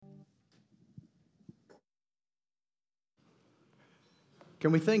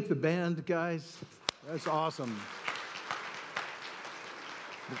Can we thank the band, guys? That's awesome.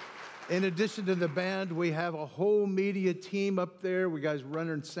 In addition to the band, we have a whole media team up there. We guys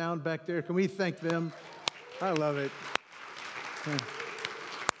running sound back there. Can we thank them? I love it.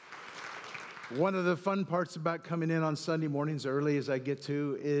 One of the fun parts about coming in on Sunday mornings early as I get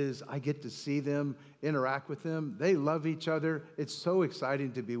to is I get to see them, interact with them. They love each other. It's so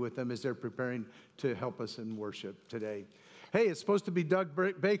exciting to be with them as they're preparing to help us in worship today. Hey, it's supposed to be Doug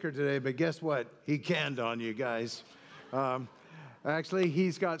Baker today, but guess what? He canned on you guys. Actually,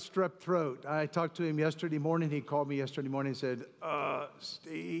 he's got strep throat. I talked to him yesterday morning. He called me yesterday morning and said,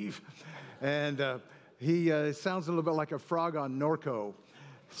 Steve. And he sounds a little bit like a frog on Norco.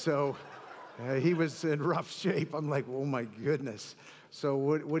 So he was in rough shape. I'm like, oh, my goodness. So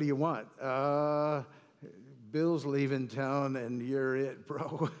what do you want? Bill's leaving town, and you're it,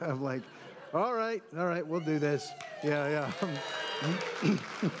 bro. I'm like, all right, we'll do this. Yeah.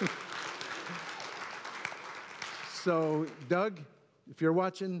 So, Doug, if you're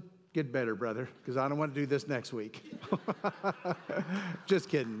watching, get better, brother, because I don't want to do this next week. Just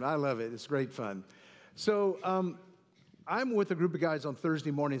kidding. I love it. It's great fun. So, I'm with a group of guys on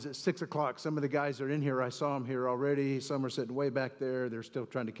Thursday mornings at 6 o'clock. Some of the guys are in here. I saw them here already. Some are sitting way back there. They're still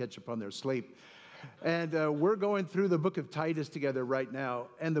trying to catch up on their sleep. And we're going through the book of Titus together right now.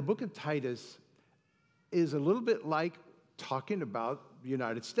 And the book of Titus is a little bit like talking about the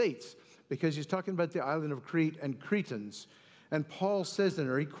United States, because he's talking about the island of Crete and Cretans. And Paul says in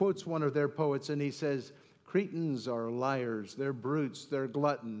there, he quotes one of their poets, and he says, Cretans are liars, they're brutes, they're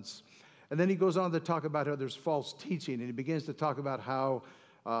gluttons. And then he goes on to talk about how there's false teaching, and he begins to talk about how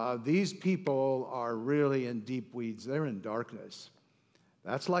these people are really in deep weeds. They're in darkness.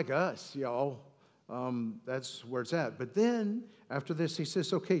 That's like us, y'all. That's where it's at. But then, after this, he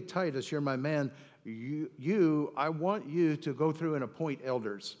says, okay, Titus, you're my man. I want you to go through and appoint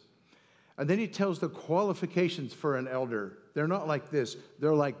elders. And then he tells the qualifications for an elder. They're not like this.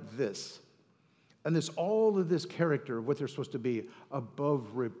 They're like this. And there's all of this character of what they're supposed to be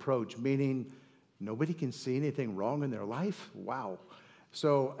above reproach, meaning nobody can see anything wrong in their life. Wow.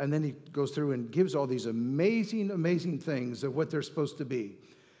 So, and then he goes through and gives all these amazing, amazing things of what they're supposed to be.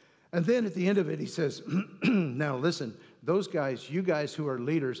 And then at the end of it, he says, now listen, those guys, you guys who are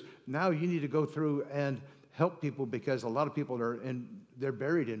leaders, now you need to go through and help people, because a lot of people they're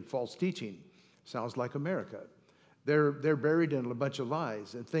buried in false teaching. Sounds like America. They're buried in a bunch of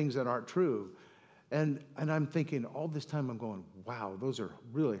lies and things that aren't true. And I'm thinking all this time, I'm going, wow, those are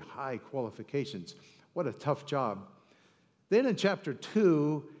really high qualifications. What a tough job. Then in chapter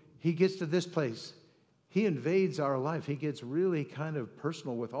 2, he gets to this place. He invades our life. He gets really kind of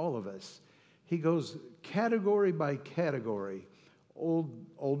personal with all of us. He goes category by category.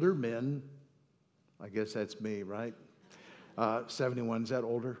 Older men, I guess that's me, right? 71, is that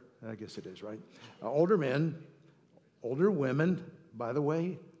older? I guess it is, right? Older men, older women, by the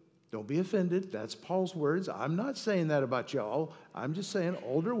way, don't be offended. That's Paul's words. I'm not saying that about y'all. I'm just saying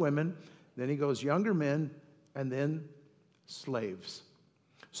older women. Then he goes younger men, and then slaves.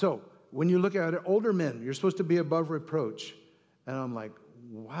 So when you look at it, older men, you're supposed to be above reproach. And I'm like,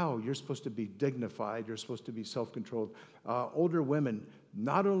 wow, you're supposed to be dignified. You're supposed to be self-controlled. Older women,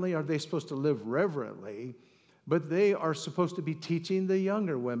 not only are they supposed to live reverently, but they are supposed to be teaching the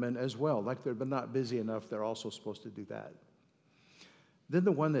younger women as well. Like they're not busy enough, they're also supposed to do that. Then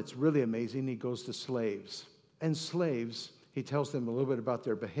the one that's really amazing, he goes to slaves. And slaves, he tells them a little bit about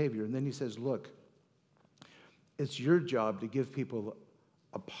their behavior. And then he says, look, it's your job to give people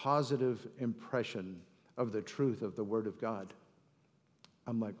a positive impression of the truth of the Word of God.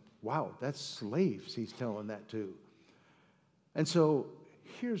 I'm like, wow, that's slaves he's telling that to. And so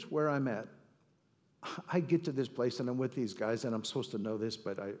here's where I'm at. I get to this place, and I'm with these guys, and I'm supposed to know this,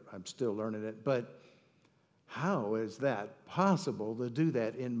 but I'm still learning it. But how is that possible to do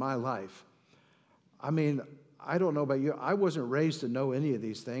that in my life? I mean, I don't know about you. I wasn't raised to know any of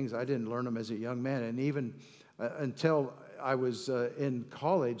these things. I didn't learn them as a young man. And even until I was in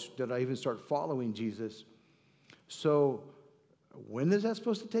college did I even start following Jesus. So when is that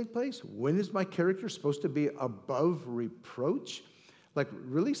supposed to take place? When is my character supposed to be above reproach? Like,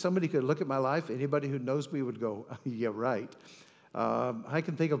 really, somebody could look at my life, anybody who knows me would go, yeah, right. I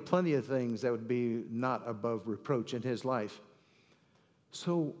can think of plenty of things that would be not above reproach in his life.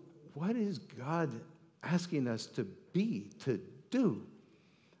 So what is God asking us to be, to do?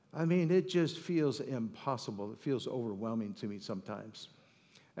 I mean, it just feels impossible. It feels overwhelming to me sometimes.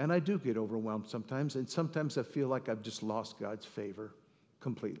 And I do get overwhelmed sometimes, and sometimes I feel like I've just lost God's favor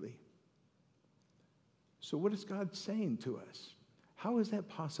completely. So what is God saying to us? How is that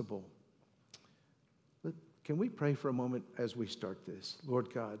possible? Can we pray for a moment as we start this?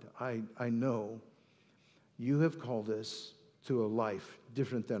 Lord God, I know you have called us to a life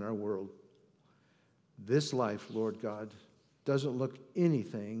different than our world. This life, Lord God, doesn't look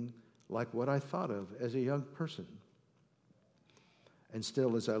anything like what I thought of as a young person. And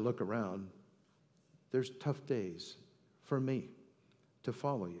still, as I look around, there's tough days for me to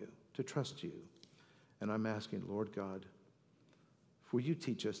follow you, to trust you. And I'm asking, Lord God, will you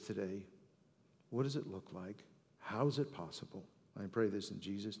teach us today? What does it look like? How is it possible? I pray this in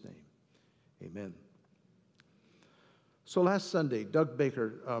Jesus' name. Amen. So last Sunday, Doug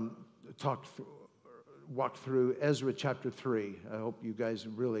Baker walked through Ezra chapter 3. I hope you guys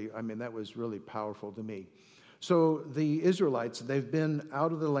that was really powerful to me. So the Israelites, they've been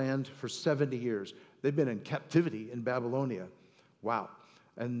out of the land for 70 years. They've been in captivity in Babylonia. Wow.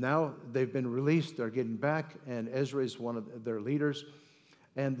 And now they've been released. They're getting back, and Ezra is one of their leaders.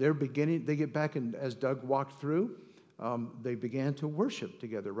 And they get back, and as Doug walked through, they began to worship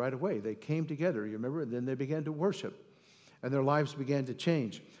together right away. They came together, you remember? And then they began to worship, and their lives began to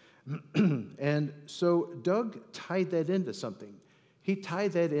change. And so Doug tied that into something. He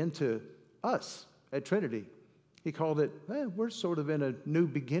tied that into us at Trinity. He called it, we're sort of in a new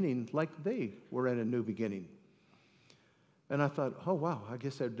beginning like they were in a new beginning. And I thought, oh, wow, I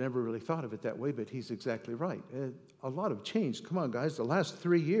guess I'd never really thought of it that way, but he's exactly right. A lot of change. Come on, guys, the last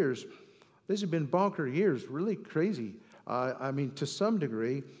 3 years, these have been bonker years, really crazy. To some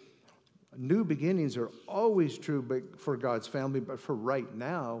degree, new beginnings are always true for God's family, but for right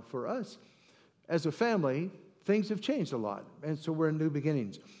now, for us, as a family, things have changed a lot, and so we're in new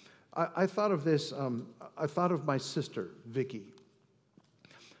beginnings. I thought of this, I thought of my sister, Vicki.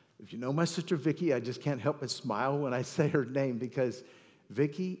 If you know my sister, Vicki, I just can't help but smile when I say her name because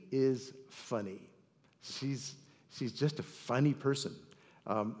Vicki is funny. She's just a funny person.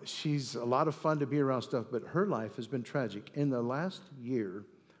 She's a lot of fun to be around stuff, but her life has been tragic. In the last year,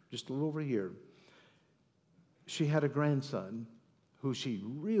 just a little over a year, she had a grandson who she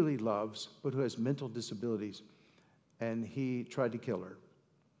really loves, but who has mental disabilities, and he tried to kill her.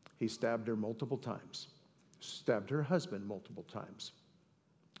 He stabbed her multiple times, stabbed her husband multiple times.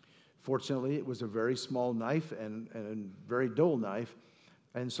 Fortunately, it was a very small knife and a very dull knife,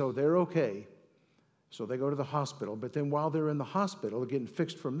 and so they're okay. So they go to the hospital, but then while they're in the hospital getting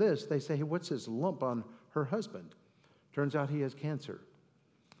fixed from this, they say, hey, what's this lump on her husband? Turns out he has cancer.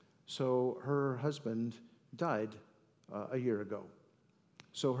 So her husband died a year ago.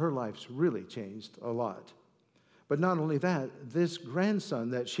 So her life's really changed a lot. But not only that, this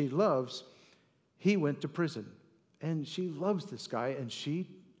grandson that she loves, he went to prison. And she loves this guy, and she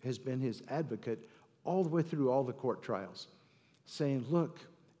has been his advocate all the way through all the court trials, saying, look,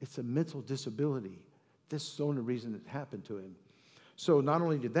 it's a mental disability. This is the only reason it happened to him. So not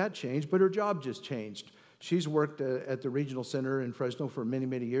only did that change, but her job just changed. She's worked at the regional center in Fresno for many,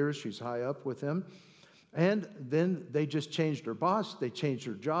 many years. She's high up with them. And then they just changed her boss. They changed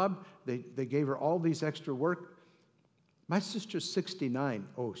her job. They gave her all these extra work. My sister's 69.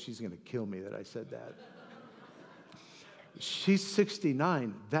 Oh, she's going to kill me that I said that. She's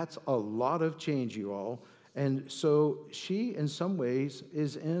 69. That's a lot of change, you all. And so she, in some ways,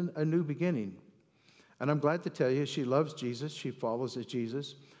 is in a new beginning. And I'm glad to tell you, she loves Jesus. She follows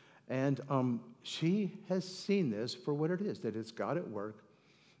Jesus. And she has seen this for what it is, that it's God at work.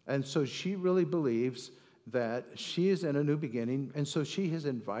 And so she really believes that she is in a new beginning. And so she has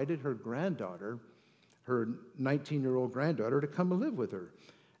invited her granddaughter, her 19-year-old granddaughter, to come and live with her.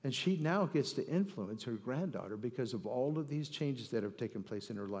 And she now gets to influence her granddaughter because of all of these changes that have taken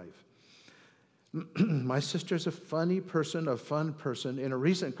place in her life. My sister's a funny person, a fun person. In a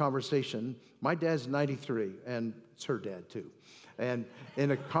recent conversation, my dad's 93, and it's her dad too. And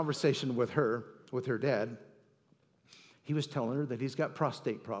in a conversation with her dad, he was telling her that he's got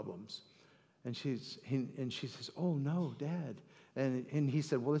prostate problems. And she says, oh no, Dad. And he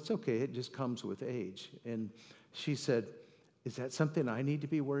said, well, it's okay, it just comes with age. And she said, is that something I need to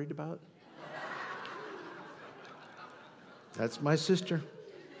be worried about? That's my sister.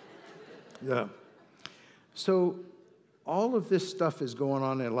 Yeah. So all of this stuff is going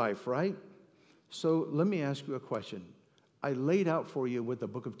on in life, right? So let me ask you a question. I laid out for you what the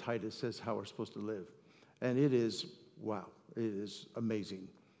book of Titus says how we're supposed to live. And it is, wow, it is amazing.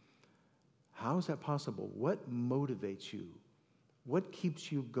 How is that possible? What motivates you? What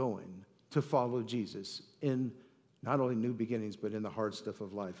keeps you going to follow Jesus in not only new beginnings, but in the hard stuff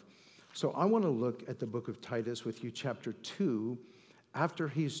of life? So I want to look at the book of Titus with you, chapter 2, after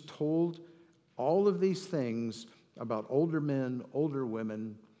he's told all of these things about older men, older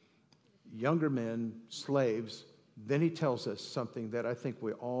women, younger men, slaves, then he tells us something that I think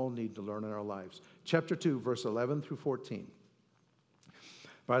we all need to learn in our lives. Chapter 2, verse 11 through 14.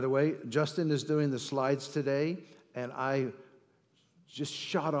 By the way, Justin is doing the slides today, and I just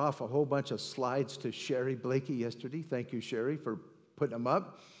shot off a whole bunch of slides to Sherry Blakey yesterday. Thank you, Sherry, for putting them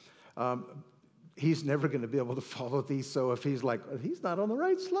up. He's never going to be able to follow these, so if he's like, he's not on the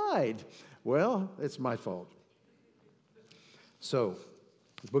right slide, well, it's my fault. So,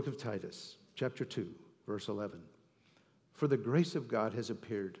 the book of Titus, chapter 2, verse 11. For the grace of God has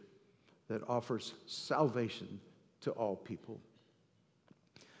appeared that offers salvation to all people.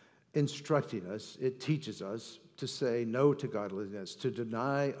 Instructing us, it teaches us to say no to godliness, to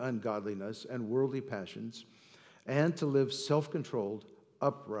deny ungodliness and worldly passions, and to live self-controlled,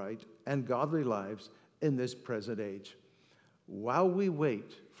 upright, and godly lives in this present age, while we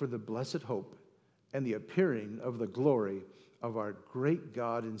wait for the blessed hope and the appearing of the glory of our great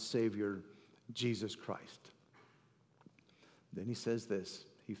God and Savior, Jesus Christ. Then he says this,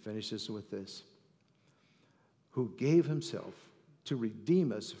 he finishes with this, who gave himself to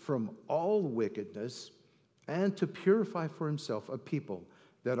redeem us from all wickedness and to purify for himself a people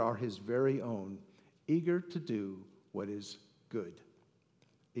that are his very own, eager to do what is good.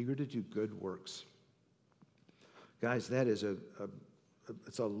 Eager to do good works. Guys, that is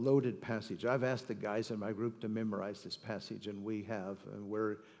it's a loaded passage. I've asked the guys in my group to memorize this passage, and we have, and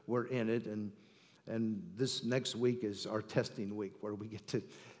we're in it, and this next week is our testing week where we get to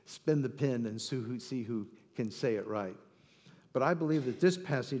spin the pen and see who can say it right. But I believe that this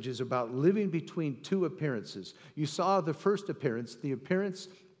passage is about living between two appearances. You saw the first appearance, the appearance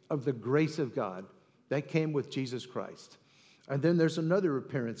of the grace of God. That came with Jesus Christ. And then there's another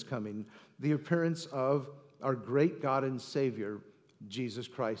appearance coming, the appearance of our great God and Savior, Jesus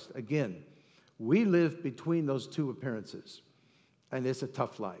Christ. Again, we live between those two appearances, and it's a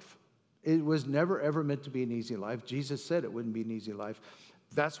tough life. It was never, ever meant to be an easy life. Jesus said it wouldn't be an easy life.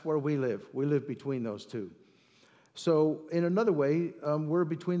 That's where we live. We live between those two. So in another way, we're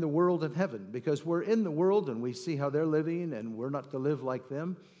between the world and heaven, because we're in the world and we see how they're living and we're not to live like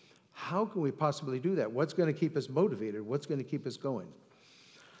them. How can we possibly do that? What's going to keep us motivated? What's going to keep us going?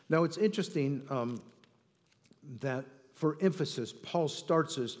 Now, it's interesting that for emphasis, Paul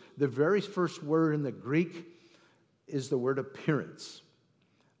starts us, the very first word in the Greek is the word appearance.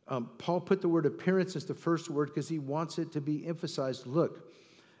 Paul put the word appearance as the first word because he wants it to be emphasized. Look,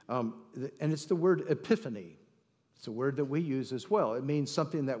 and it's the word epiphany. It's a word that we use as well. It means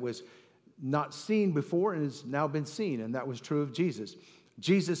something that was not seen before and has now been seen, and that was true of Jesus.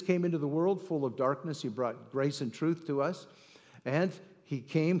 Jesus came into the world full of darkness. He brought grace and truth to us. And he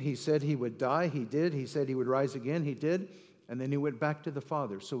came, he said he would die, he did. He said he would rise again, he did. And then he went back to the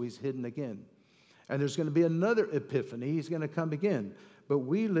Father, so he's hidden again. And there's going to be another epiphany. He's going to come again. But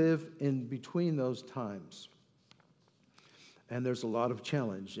we live in between those times. And there's a lot of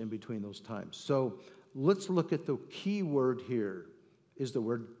challenge in between those times. So let's look at the key word here is the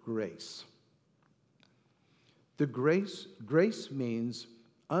word grace. The grace means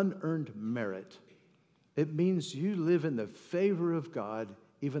unearned merit. It means you live in the favor of God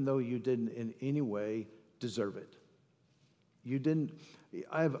even though you didn't in any way deserve it. You didn't.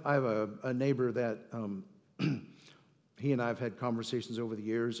 I have a neighbor that he and I have had conversations over the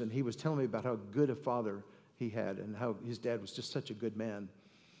years, and he was telling me about how good a father he had and how his dad was just such a good man.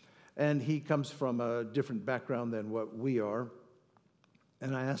 And he comes from a different background than what we are.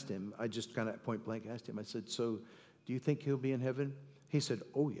 And I asked him, I just kind of point blank asked him, I said, so do you think he'll be in heaven? He said,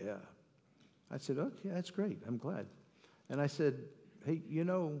 oh, yeah. I said, okay, that's great. I'm glad. And I said, hey, you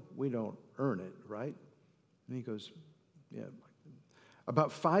know, we don't earn it, right? And he goes, yeah.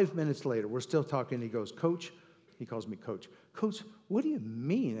 About 5 minutes later, we're still talking. He goes, Coach, he calls me Coach. Coach, what do you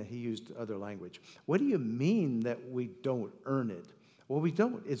mean? And he used other language. What do you mean that we don't earn it? Well, we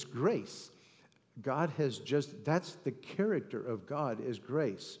don't. It's grace. God has just, that's the character of God is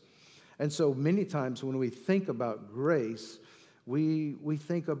grace. And so many times when we think about grace, we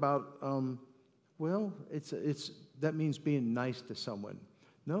think about, well, that means being nice to someone.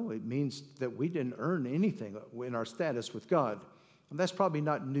 No, it means that we didn't earn anything in our status with God. And that's probably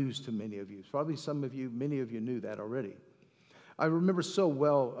not news to many of you. Probably many of you knew that already. I remember so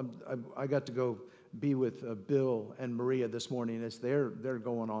well, I got to go be with Bill and Maria this morning as they're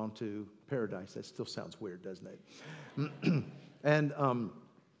going on to paradise. That still sounds weird, doesn't it? And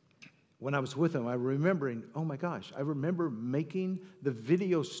when I was with them, I remember making the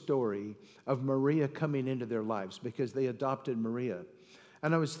video story of Maria coming into their lives because they adopted Maria.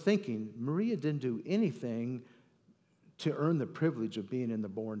 And I was thinking, Maria didn't do anything to earn the privilege of being in the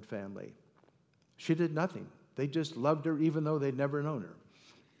Bourne family. She did nothing. They just loved her even though they'd never known her.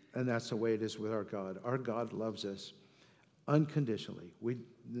 And that's the way it is with our God. Our God loves us unconditionally.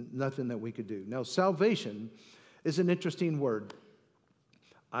 Nothing that we could do. Now, salvation is an interesting word.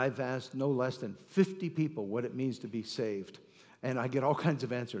 I've asked no less than 50 people what it means to be saved, and I get all kinds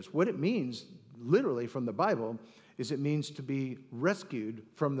of answers. What it means, literally from the Bible, is it means to be rescued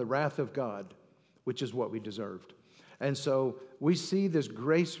from the wrath of God, which is what we deserved. And so we see this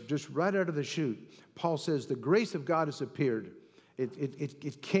grace just right out of the chute. Paul says the grace of God has appeared.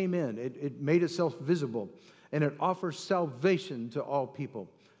 It came in. It made itself visible, and it offers salvation to all people.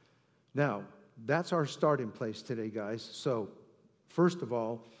 Now, that's our starting place today, guys. So, first of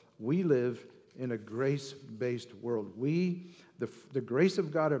all, we live in a grace-based world. The grace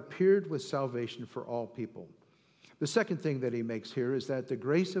of God appeared with salvation for all people. The second thing that he makes here is that the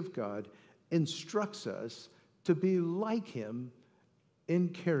grace of God instructs us to be like him in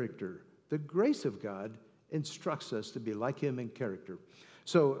character. The grace of God instructs us to be like him in character.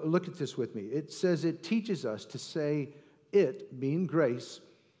 So look at this with me. It says it teaches us to say it, being grace,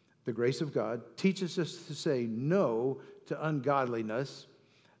 the grace of God, teaches us to say no to ungodliness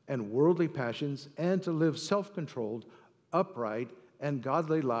and worldly passions and to live self-controlled, upright, and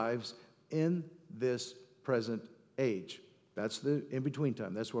godly lives in this present age. That's the in-between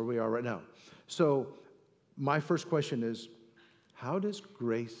time. That's where we are right now. So my first question is, how does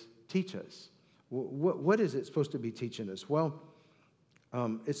grace teach us? What is it supposed to be teaching us? Well,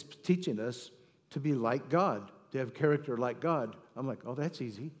 it's teaching us to be like God, to have character like God. I'm like, oh, that's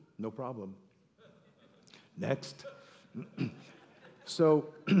easy. No problem. Next. So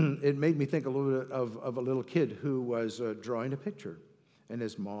it made me think a little bit of a little kid who was drawing a picture. And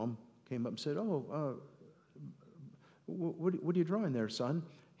his mom came up and said, what are you drawing there, son?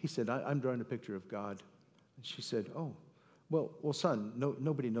 He said, I'm drawing a picture of God. And she said, oh, well, son,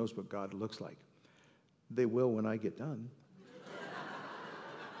 nobody knows what God looks like. They will when I get done.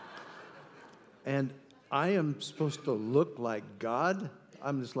 And I am supposed to look like God?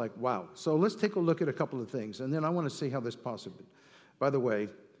 I'm just like, wow. So let's take a look at a couple of things, and then I want to see how this possible. By the way,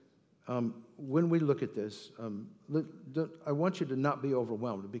 when we look at this, I want you to not be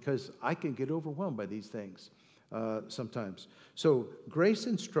overwhelmed, because I can get overwhelmed by these things sometimes. So grace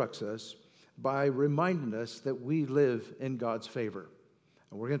instructs us by reminding us that we live in God's favor.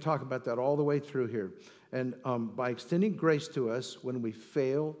 And we're going to talk about that all the way through here. And by extending grace to us when we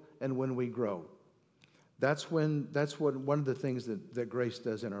fail and when we grow. That's one of the things that grace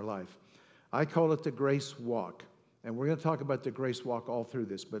does in our life. I call it the grace walk. And we're going to talk about the grace walk all through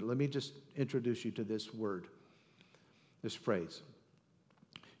this, but let me just introduce you to this word, this phrase.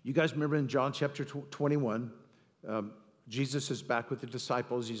 You guys remember in John chapter 21, Jesus is back with the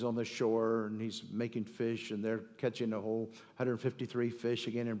disciples. He's on the shore, and he's making fish, and they're catching a whole 153 fish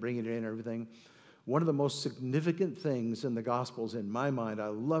again and bringing it in and everything. One of the most significant things in the Gospels, in my mind, I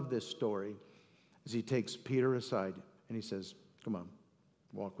love this story, is he takes Peter aside, and he says, come on,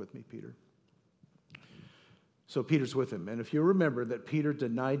 walk with me, Peter. So Peter's with him. And if you remember that Peter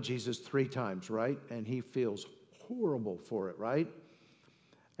denied Jesus 3 times, right? And he feels horrible for it, right?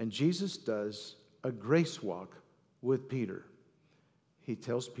 And Jesus does a grace walk with Peter. He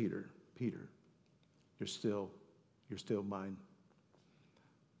tells Peter, Peter, you're still mine.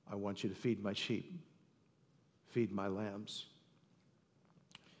 I want you to feed my sheep, feed my lambs.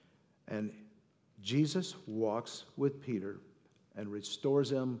 And Jesus walks with Peter and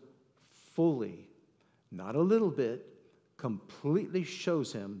restores him fully, not a little bit, completely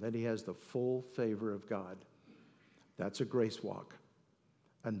shows him that he has the full favor of God. That's a grace walk,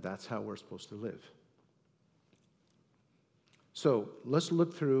 and that's how we're supposed to live. So let's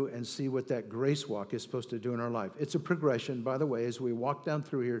look through and see what that grace walk is supposed to do in our life. It's a progression, by the way. As we walk down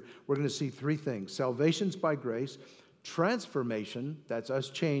through here, we're going to see 3 things. Salvation's by grace. Transformation, that's us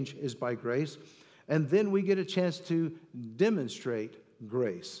change, is by grace. And then we get a chance to demonstrate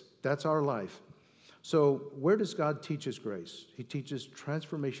grace. That's our life. So where does God teach us grace? He teaches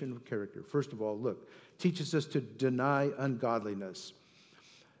transformation of character. First of all, look, teaches us to deny ungodliness.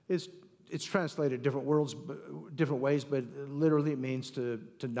 It's translated different ways, but literally it means to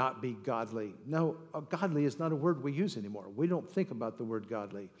not be godly. Now, godly is not a word we use anymore. We don't think about the word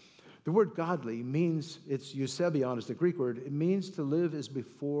godly. The word godly means, it's eusebion is the Greek word. It means to live as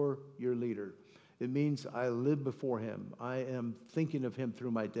before your leader. It means I live before him. I am thinking of him through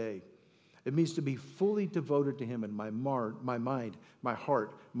my day. It means to be fully devoted to him in my mind, my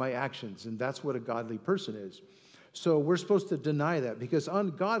heart, my actions, and that's what a godly person is. So we're supposed to deny that, because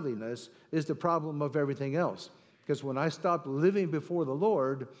ungodliness is the problem of everything else. Because when I stop living before the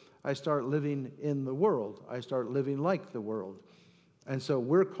Lord, I start living in the world. I start living like the world. And so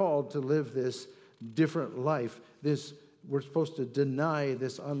we're called to live this different life, this we're supposed to deny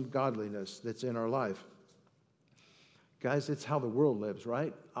this ungodliness that's in our life. Guys, it's how the world lives,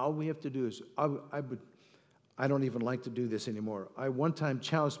 right? All we have to do is, I don't even like to do this anymore. I one time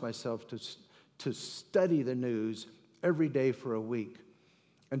challenged myself to study the news every day for a week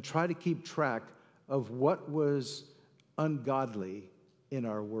and try to keep track of what was ungodly in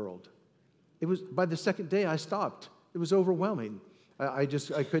our world. It was, by the second day, I stopped. It was overwhelming. I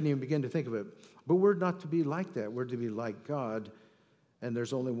couldn't even begin to think of it. But we're not to be like that. We're to be like God. And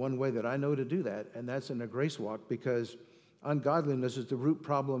there's only one way that I know to do that, and that's in a grace walk, because ungodliness is the root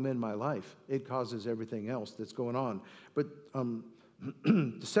problem in my life. It causes everything else that's going on. But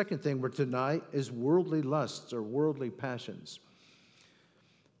the second thing we're to deny is worldly lusts or worldly passions.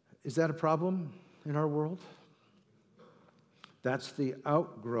 Is that a problem in our world? That's the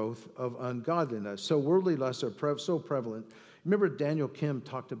outgrowth of ungodliness. So worldly lusts are so prevalent. Remember Daniel Kim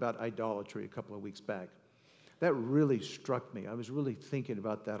talked about idolatry a couple of weeks back. That really struck me. I was really thinking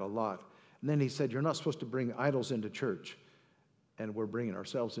about that a lot. And then he said, you're not supposed to bring idols into church. And we're bringing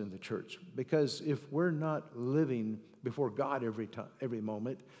ourselves into church. Because if we're not living before God every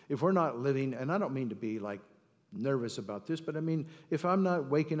moment, if we're not living, and I don't mean to be like nervous about this, but I mean, if I'm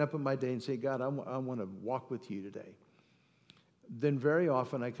not waking up in my day and say, God, I want to walk with you today, then very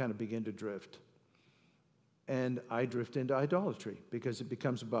often I kind of begin to drift. And I drift into idolatry because it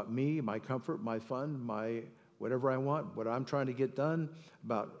becomes about me, my comfort, my fun, my whatever I want, what I'm trying to get done,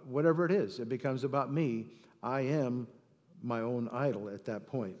 about whatever it is. It becomes about me. I am my own idol at that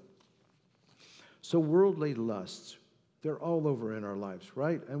point. So worldly lusts, they're all over in our lives,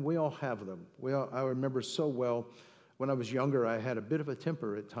 right? And we all have them. I remember so well when I was younger, I had a bit of a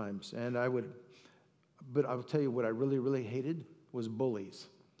temper at times, but I will tell you what I really, really hated was bullies.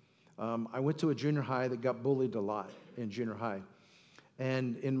 I went to a junior high that got bullied a lot in junior high.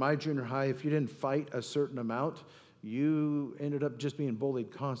 And in my junior high, if you didn't fight a certain amount, you ended up just being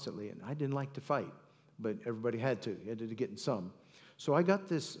bullied constantly. And I didn't like to fight, but everybody had to. You had to get in some. So I got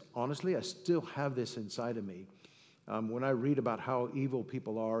this, honestly, I still have this inside of me. When I read about how evil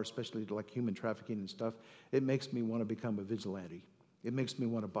people are, especially like human trafficking and stuff, it makes me want to become a vigilante. It makes me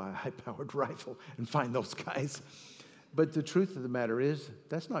want to buy a high-powered rifle and find those guys. But the truth of the matter is,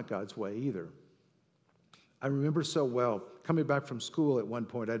 that's not God's way either. I remember so well, coming back from school at one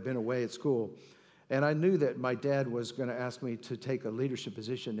point, I'd been away at school, and I knew that my dad was going to ask me to take a leadership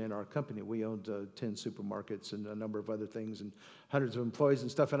position in our company. We owned 10 supermarkets and a number of other things and hundreds of employees and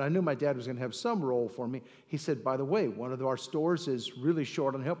stuff, and I knew my dad was going to have some role for me. He said, by the way, one of our stores is really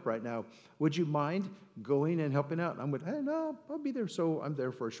short on help right now. Would you mind going and helping out? And I went, hey, no, I'll be there. So I'm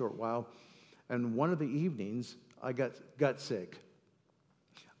there for a short while. And one of the evenings, I got sick.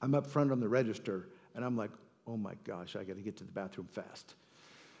 I'm up front on the register, and I'm like, oh my gosh, I got to get to the bathroom fast.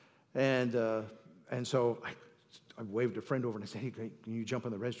 And so I waved a friend over and I said, hey, can you jump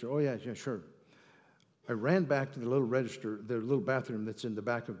on the register? Oh, yeah, sure. I ran back to the little register, the little bathroom that's in the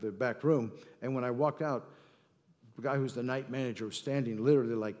back of the back room, and when I walked out, the guy who's the night manager was standing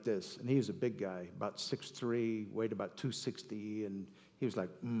literally like this, and he was a big guy, about 6'3", weighed about 260, and he was like,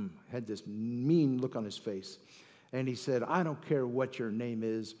 had this mean look on his face. And he said, I don't care what your name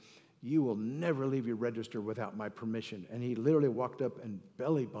is, you will never leave your register without my permission. And he literally walked up and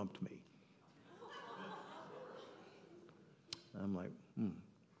belly bumped me. I'm like,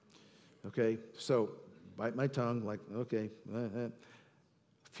 Okay, so bite my tongue, like, okay. A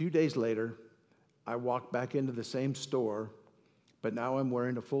few days later, I walked back into the same store, but now I'm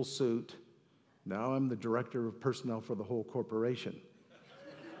wearing a full suit. Now I'm the director of personnel for the whole corporation.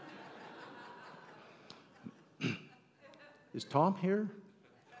 Is Tom here?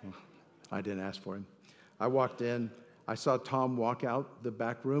 I didn't ask for him. I walked in. I saw Tom walk out the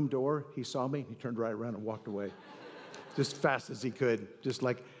back room door. He saw me. He turned right around and walked away just fast as he could. Just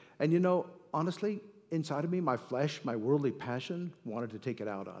like, and you know, honestly, inside of me, my flesh, my worldly passion wanted to take it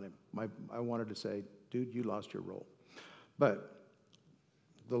out on him. I wanted to say, dude, you lost your role. But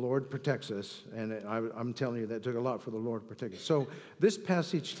the Lord protects us, and I'm telling you, that took a lot for the Lord to protect us. So this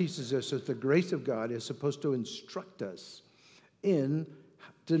passage teaches us that the grace of God is supposed to instruct us in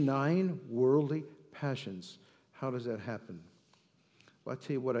denying worldly passions. How does that happen? Well, I'll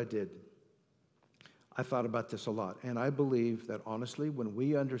tell you what I did. I thought about this a lot, and I believe that honestly, when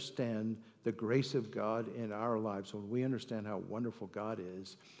we understand the grace of God in our lives, when we understand how wonderful God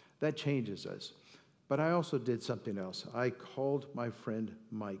is, that changes us. But I also did something else. I called my friend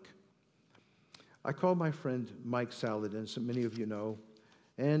Mike. I called my friend Mike Saladin, so many of you know,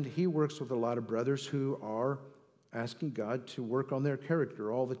 and he works with a lot of brothers who are asking God to work on their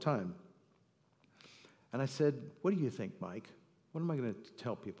character all the time. And I said, what do you think, Mike? What am I going to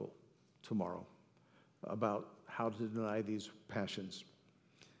tell people tomorrow about how to deny these passions.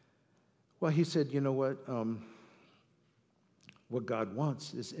 Well, he said, you know what God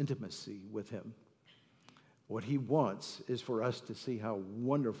wants is intimacy with him. What he wants is for us to see how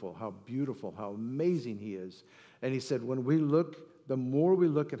wonderful, how beautiful, how amazing he is. And he said, when we look, the more we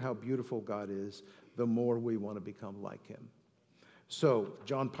look at how beautiful God is, the more we want to become like him. So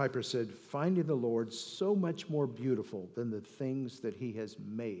John Piper said, finding the Lord so much more beautiful than the things that he has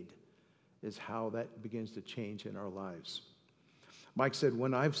made is how that begins to change in our lives. Mike said,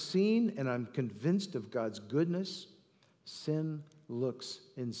 when I've seen and I'm convinced of God's goodness, sin looks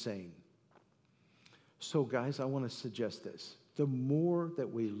insane. So guys, I want to suggest this. The more that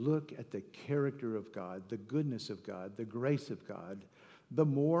we look at the character of God, the goodness of God, the grace of God, the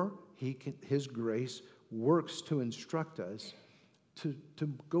more his grace works to instruct us to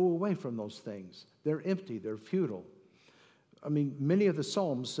go away from those things. They're empty, they're futile. I mean, many of the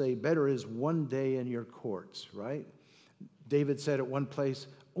Psalms say, better is one day in your courts, right? David said at one place,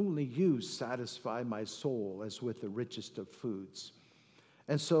 only you satisfy my soul as with the richest of foods.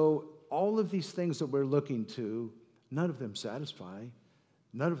 And so all of these things that we're looking to, none of them satisfy.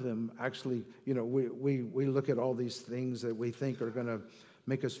 None of them actually, we look at all these things that we think are going to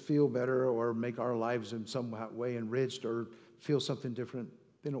make us feel better or make our lives in some way enriched or feel something different.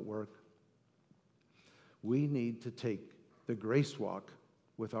 They don't work. We need to take the grace walk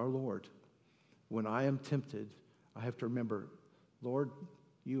with our Lord. When I am tempted, I have to remember, Lord,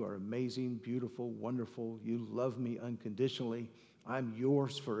 you are amazing, beautiful, wonderful. You love me unconditionally. I'm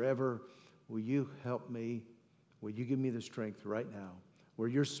yours forever. Will you help me? Will you give me the strength right now? Will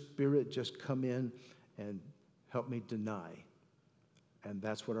your Spirit just come in and help me deny? And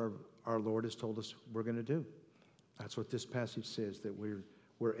that's what our Lord has told us we're going to do. That's what this passage says, that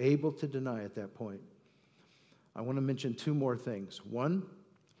we're able to deny at that point. I want to mention two more things. One,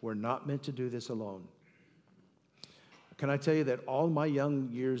 we're not meant to do this alone. Can I tell you that all my young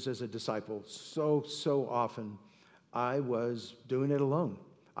years as a disciple, so often, I was doing it alone.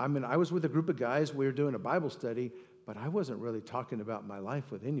 I mean, I was with a group of guys, we were doing a Bible study, but I wasn't really talking about my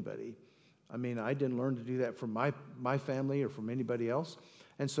life with anybody. I mean, I didn't learn to do that from my family or from anybody else.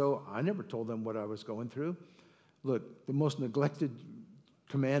 And so I never told them what I was going through. Look, the most neglected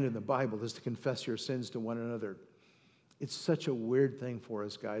command in the Bible is to confess your sins to one another. It's such a weird thing for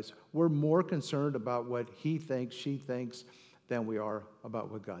us, guys. We're more concerned about what he thinks, she thinks, than we are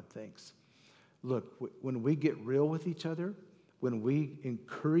about what God thinks. Look, when we get real with each other, when we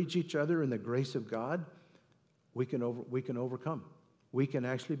encourage each other in the grace of God, we can overcome. We can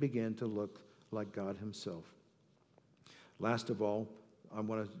actually begin to look like God himself. Last of all, I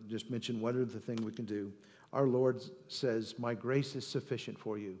want to just mention one other thing we can do. Our Lord says, my grace is sufficient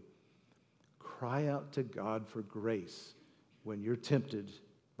for you. Cry out to God for grace when you're tempted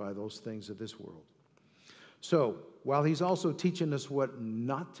by those things of this world. So, while he's also teaching us what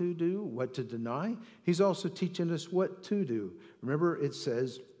not to do, what to deny, he's also teaching us what to do. Remember, it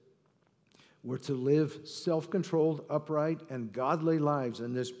says we're to live self-controlled, upright, and godly lives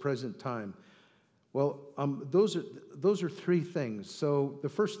in this present time. Well, those are three things. So the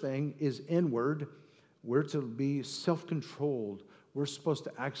first thing is inward. We're to be self-controlled. We're supposed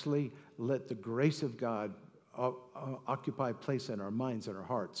to actually let the grace of God occupy place in our minds and our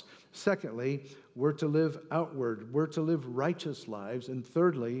hearts. Secondly, we're to live outward. We're to live righteous lives. And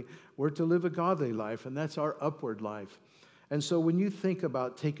thirdly, we're to live a godly life, and that's our upward life. And so when you think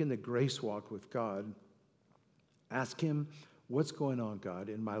about taking the grace walk with God, ask him, what's going on, God,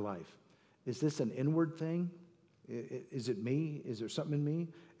 in my life? Is this an inward thing? Is it me? Is there something in me?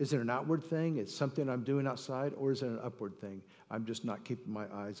 Is it an outward thing? It's something I'm doing outside? Or is it an upward thing? I'm just not keeping my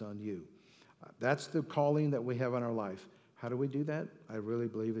eyes on you. That's the calling that we have on our life. How do we do that? I really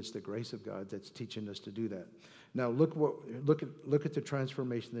believe it's the grace of God that's teaching us to do that. Now, look at the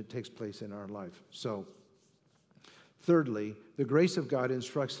transformation that takes place in our life. So, thirdly, the grace of God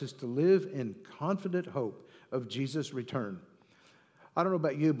instructs us to live in confident hope of Jesus' return. I don't know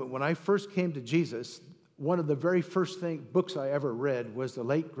about you, but when I first came to Jesus, one of the very first books I ever read was the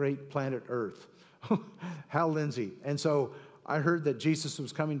late, great Planet Earth, Hal Lindsey. And so I heard that Jesus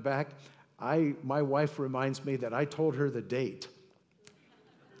was coming back. My wife reminds me that I told her the date.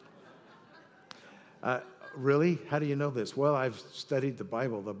 Really? How do you know this? Well, I've studied the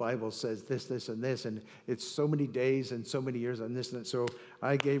Bible. The Bible says this, this, and this, and it's so many days and so many years and this and that. So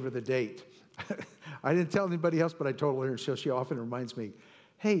I gave her the date. I didn't tell anybody else, but I told her, and so she often reminds me,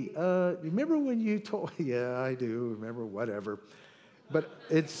 hey, remember when you told? Yeah, I do remember, whatever. But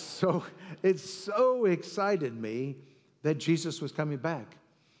it so excited me that Jesus was coming back.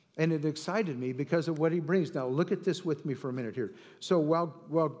 And it excited me because of what he brings. Now, look at this with me for a minute here. So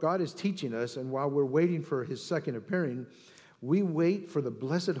while God is teaching us and while we're waiting for his second appearing, we wait for the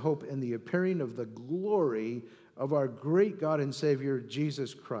blessed hope and the appearing of the glory of our great God and Savior,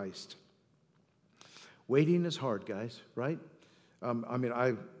 Jesus Christ. Waiting is hard, guys, right?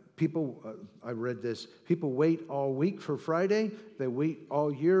 I read this. People wait all week for Friday. They wait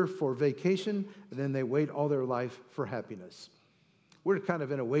all year for vacation. And then they wait all their life for happiness. We're kind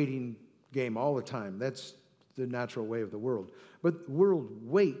of in a waiting game all the time. That's the natural way of the world. But the word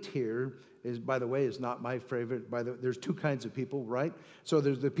wait here is, by the way, is not my favorite. There's two kinds of people, right? So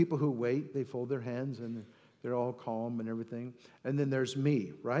there's the people who wait. They fold their hands and they're all calm and everything. And then there's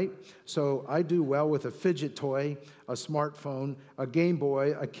me, right? So I do well with a fidget toy, a smartphone, a Game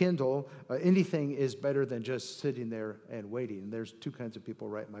Boy, a Kindle. Anything is better than just sitting there and waiting. And there's two kinds of people,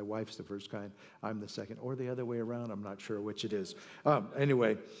 right? My wife's the first kind. I'm the second. Or the other way around. I'm not sure which it is.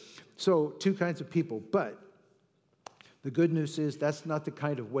 Anyway, so two kinds of people. But the good news is that's not the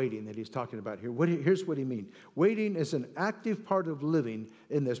kind of waiting that he's talking about here. Here's what he means. Waiting is an active part of living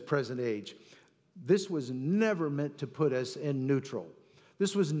in this present age. This was never meant to put us in neutral.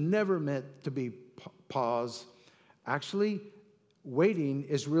 This was never meant to be pause. Actually, waiting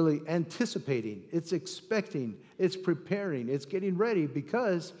is really anticipating. It's expecting. It's preparing. It's getting ready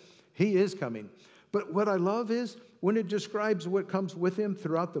because he is coming. But what I love is when it describes what comes with him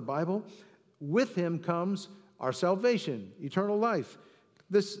throughout the Bible, with him comes our salvation, eternal life.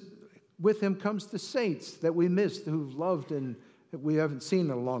 With him comes the saints that we missed, who've loved and we haven't seen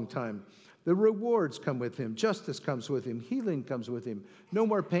in a long time. The rewards come with him. Justice comes with him. Healing comes with him. No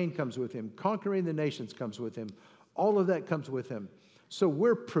more pain comes with him. Conquering the nations comes with him. All of that comes with him. So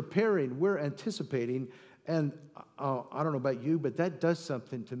we're preparing, we're anticipating, and I don't know about you, but that does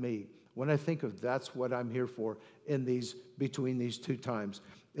something to me. When I think of that's what I'm here for between these two times,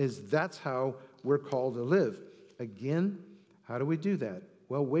 is that's how we're called to live. Again, how do we do that?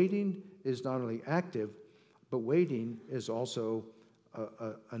 Well, waiting is not only active, but waiting is also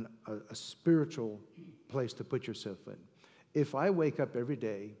a spiritual place to put yourself in. If I wake up every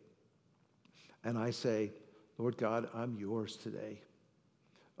day and I say, Lord God, I'm yours today.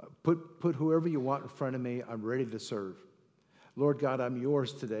 Put whoever you want in front of me. I'm ready to serve. Lord God, I'm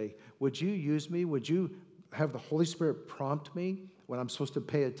yours today. Would you use me? Would you have the Holy Spirit prompt me when I'm supposed to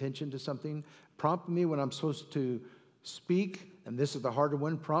pay attention to something? Prompt me when I'm supposed to speak, and this is the harder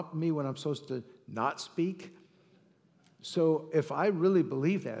one. Prompt me when I'm supposed to not speak. So if I really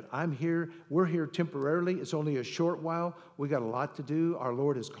believe that, I'm here, we're here temporarily. It's only a short while. We got a lot to do. Our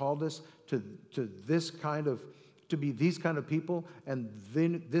Lord has called us to be these kind of people and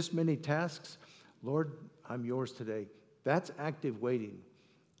then this many tasks. Lord, I'm yours today. That's active waiting.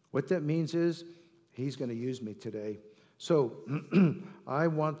 What that means is he's going to use me today. So I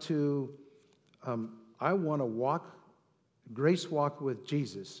want to grace walk with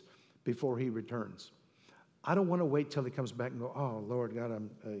Jesus before he returns. I don't want to wait till he comes back and go, oh, Lord God,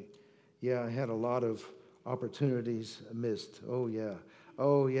 I had a lot of opportunities missed. Oh,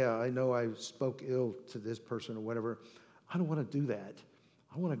 yeah, I know I spoke ill to this person or whatever. I don't want to do that.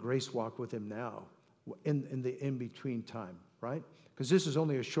 I want to grace walk with him now in the in-between time, right? Because this is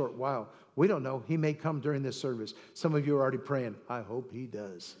only a short while. We don't know. He may come during this service. Some of you are already praying, I hope he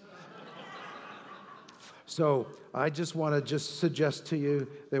does. So I just want to suggest to you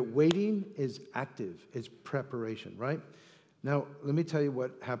that waiting is active. It's preparation, right? Now, let me tell you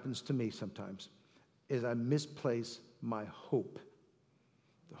what happens to me sometimes is I misplace my hope.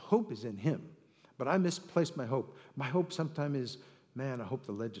 The hope is in him, but I misplace my hope. My hope sometimes is, man, I hope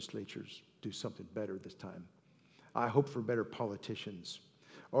the legislatures do something better this time. I hope for better politicians,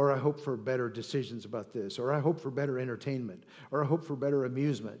 or I hope for better decisions about this, or I hope for better entertainment, or I hope for better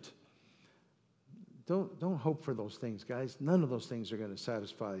amusement. Don't hope for those things, guys. None of those things are going to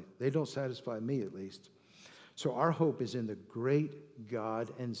satisfy. They don't satisfy me, at least. So our hope is in the great God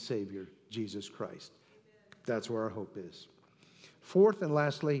and Savior, Jesus Christ. That's where our hope is. Fourth and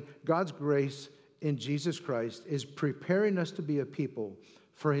lastly, God's grace in Jesus Christ is preparing us to be a people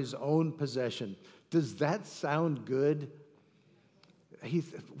for his own possession. Does that sound good?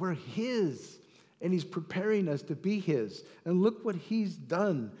 We're his, and he's preparing us to be his. And look what he's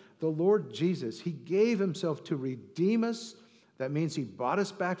done. The Lord Jesus, he gave himself to redeem us. That means he bought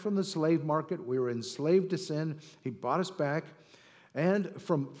us back from the slave market. We were enslaved to sin. He bought us back and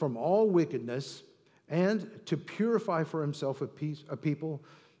from all wickedness, and to purify for himself a people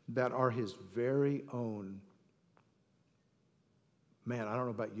that are his very own. Man, I don't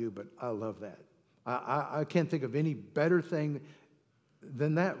know about you, but I love that. I can't think of any better thing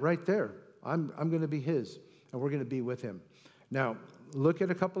than that right there. I'm going to be his, and we're going to be with him. Now, look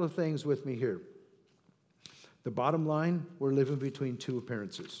at a couple of things with me here. The bottom line, we're living between two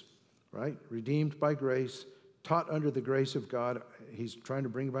appearances, right? Redeemed by grace, taught under the grace of God. He's trying to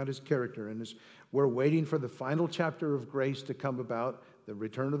bring about his character in us. We're waiting for the final chapter of grace to come about, the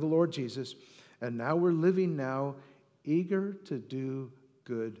return of the Lord Jesus. And now we're living now eager to do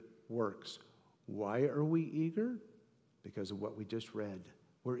good works. Why are we eager? Because of what we just read.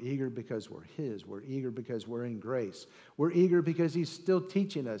 We're eager because we're his. We're eager because we're in grace. We're eager because he's still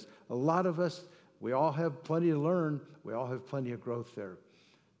teaching us. A lot of us, we all have plenty to learn. We all have plenty of growth there.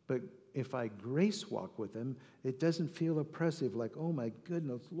 But if I grace walk with him, it doesn't feel oppressive, like, oh my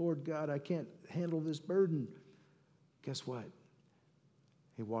goodness, Lord God, I can't handle this burden. Guess what?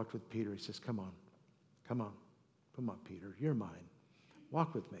 He walked with Peter. He says, come on, Peter, you're mine.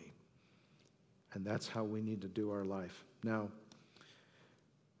 Walk with me. And that's how we need to do our life. Now,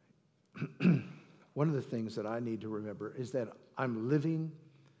 one of the things that I need to remember is that I'm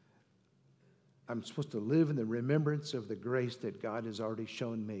supposed to live in the remembrance of the grace that God has already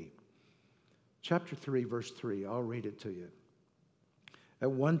shown me. Chapter 3, verse 3, I'll read it to you.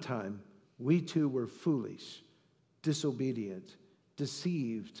 At one time, we too were foolish, disobedient,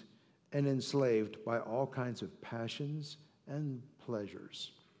 deceived, and enslaved by all kinds of passions and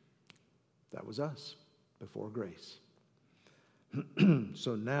pleasures. That was us before grace.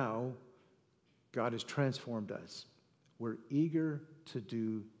 So now, God has transformed us. We're eager to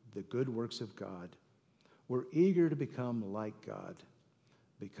do the good works of God. We're eager to become like God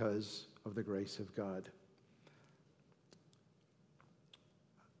because of the grace of God.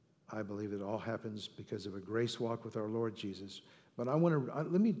 I believe it all happens because of a grace walk with our Lord Jesus. But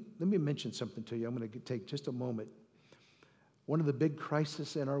let me mention something to you. I'm going to take just a moment. One of the big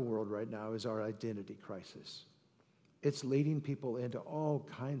crises in our world right now is our identity crisis. It's leading people into all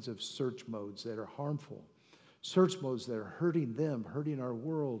kinds of search modes that are harmful, search modes that are hurting them, hurting our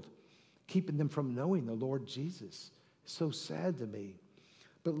world, keeping them from knowing the Lord Jesus. It's so sad to me.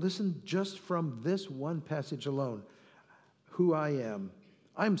 But listen, just from this one passage alone, who I am,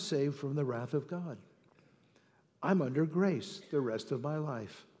 I'm saved from the wrath of God. I'm under grace the rest of my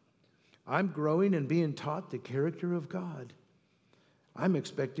life. I'm growing and being taught the character of God. I'm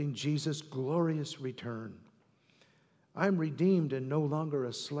expecting Jesus' glorious return. I'm redeemed and no longer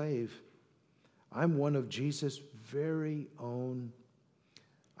a slave. I'm one of Jesus' very own.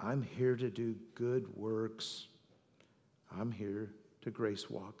 I'm here to do good works. I'm here to grace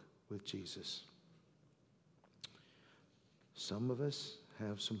walk with Jesus. Some of us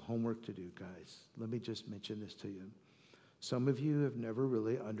have some homework to do, guys. Let me just mention this to you. Some of you have never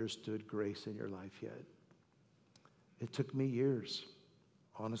really understood grace in your life yet. It took me years.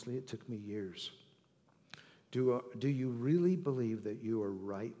 Honestly, it took me years. Do you really believe that you are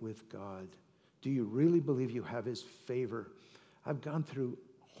right with God? Do you really believe you have his favor? I've gone through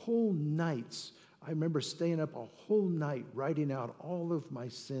whole nights. I remember staying up a whole night writing out all of my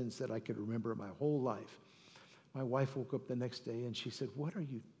sins that I could remember my whole life. My wife woke up the next day and she said, "What are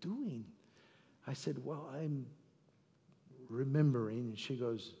you doing?" I said, "Well, I'm remembering." And she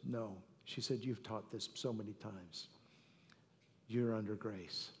goes, "No." She said, "You've taught this so many times. You're under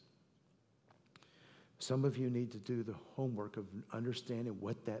grace." Some of you need to do the homework of understanding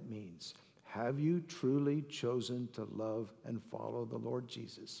what that means. Have you truly chosen to love and follow the Lord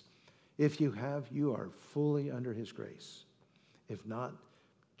Jesus? If you have, you are fully under his grace. If not,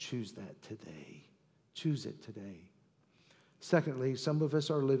 choose that today. Choose it today. Secondly, some of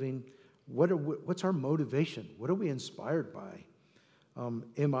us are living, what's our motivation? What are we inspired by?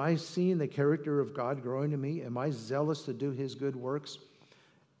 Am I seeing the character of God growing in me? Am I zealous to do his good works?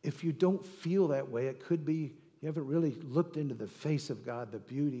 If you don't feel that way, it could be you haven't really looked into the face of God, the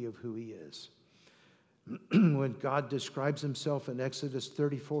beauty of who he is. When God describes himself in Exodus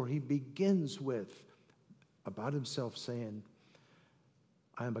 34, he begins with, about himself, saying,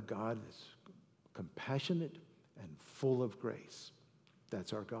 I am a God that's compassionate and full of grace.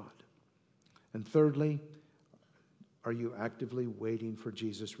 That's our God. And thirdly, are you actively waiting for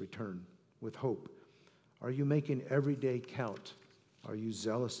Jesus' return with hope? Are you making every day count? Are you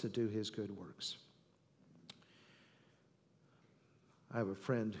zealous to do his good works? I have a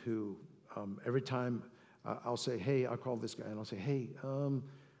friend who every time I'll say, hey, I'll call this guy and I'll say, hey,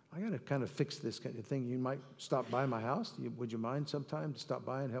 I got to kind of fix this kind of thing. You might stop by my house. Would you mind sometime to stop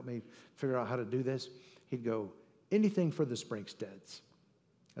by and help me figure out how to do this? He'd go, anything for the Springsteads.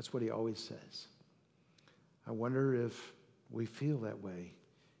 That's what he always says. I wonder if we feel that way.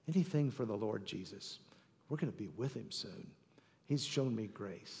 Anything for the Lord Jesus. We're going to be with him soon. He's shown me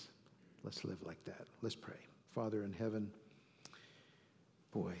grace. Let's live like that. Let's pray. Father in heaven,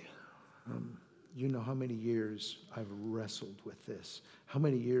 boy, you know how many years I've wrestled with this. How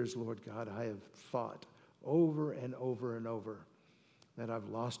many years, Lord God, I have thought over and over and over that I've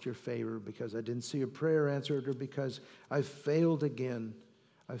lost your favor because I didn't see a prayer answered or because I've failed again.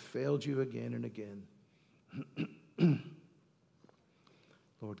 I've failed you again and again.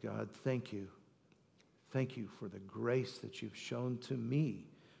 Lord God, thank you. Thank you for the grace that you've shown to me,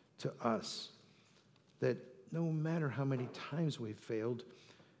 to us, that no matter how many times we've failed,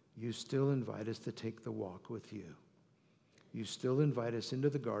 you still invite us to take the walk with you. You still invite us into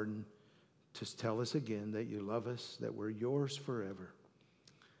the garden to tell us again that you love us, that we're yours forever.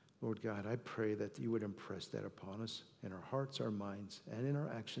 Lord God, I pray that you would impress that upon us in our hearts, our minds, and in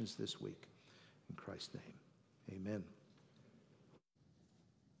our actions this week. In Christ's name, amen.